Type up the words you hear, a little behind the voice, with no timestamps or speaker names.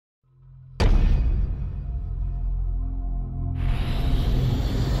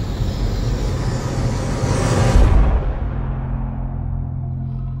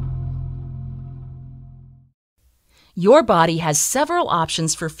Your body has several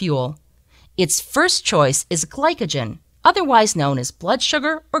options for fuel. Its first choice is glycogen, otherwise known as blood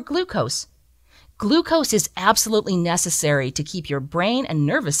sugar or glucose. Glucose is absolutely necessary to keep your brain and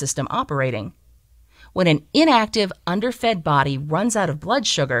nervous system operating. When an inactive, underfed body runs out of blood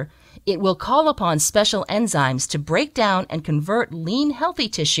sugar, it will call upon special enzymes to break down and convert lean, healthy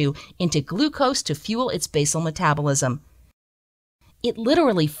tissue into glucose to fuel its basal metabolism. It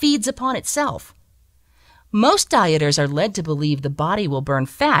literally feeds upon itself. Most dieters are led to believe the body will burn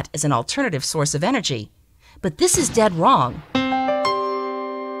fat as an alternative source of energy, but this is dead wrong.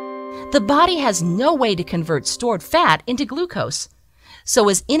 The body has no way to convert stored fat into glucose. So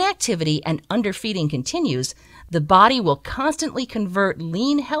as inactivity and underfeeding continues, the body will constantly convert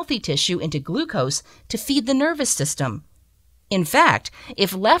lean, healthy tissue into glucose to feed the nervous system. In fact,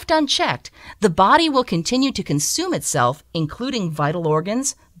 if left unchecked, the body will continue to consume itself, including vital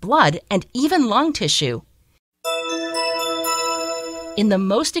organs, blood, and even lung tissue. In the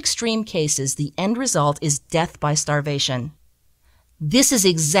most extreme cases, the end result is death by starvation. This is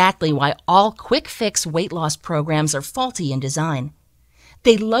exactly why all quick-fix weight loss programs are faulty in design.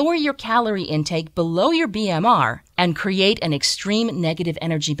 They lower your calorie intake below your BMR and create an extreme negative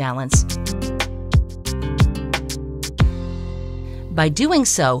energy balance. By doing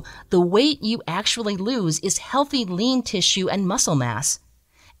so, the weight you actually lose is healthy lean tissue and muscle mass.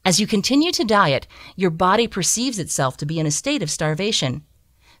 As you continue to diet, your body perceives itself to be in a state of starvation.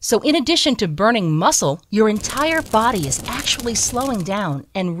 So in addition to burning muscle, your entire body is actually slowing down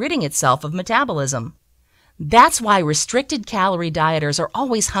and ridding itself of metabolism. That's why restricted calorie dieters are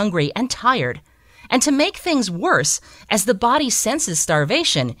always hungry and tired. And to make things worse, as the body senses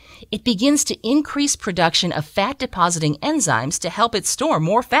starvation, it begins to increase production of fat-depositing enzymes to help it store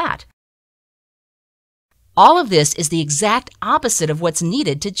more fat. All of this is the exact opposite of what's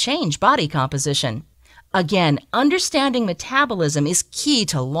needed to change body composition. Again, understanding metabolism is key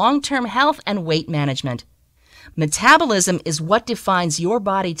to long-term health and weight management. Metabolism is what defines your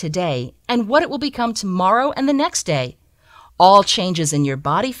body today and what it will become tomorrow and the next day. All changes in your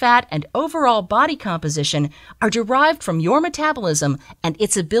body fat and overall body composition are derived from your metabolism and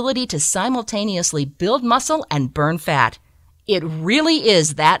its ability to simultaneously build muscle and burn fat. It really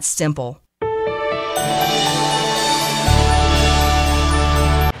is that simple.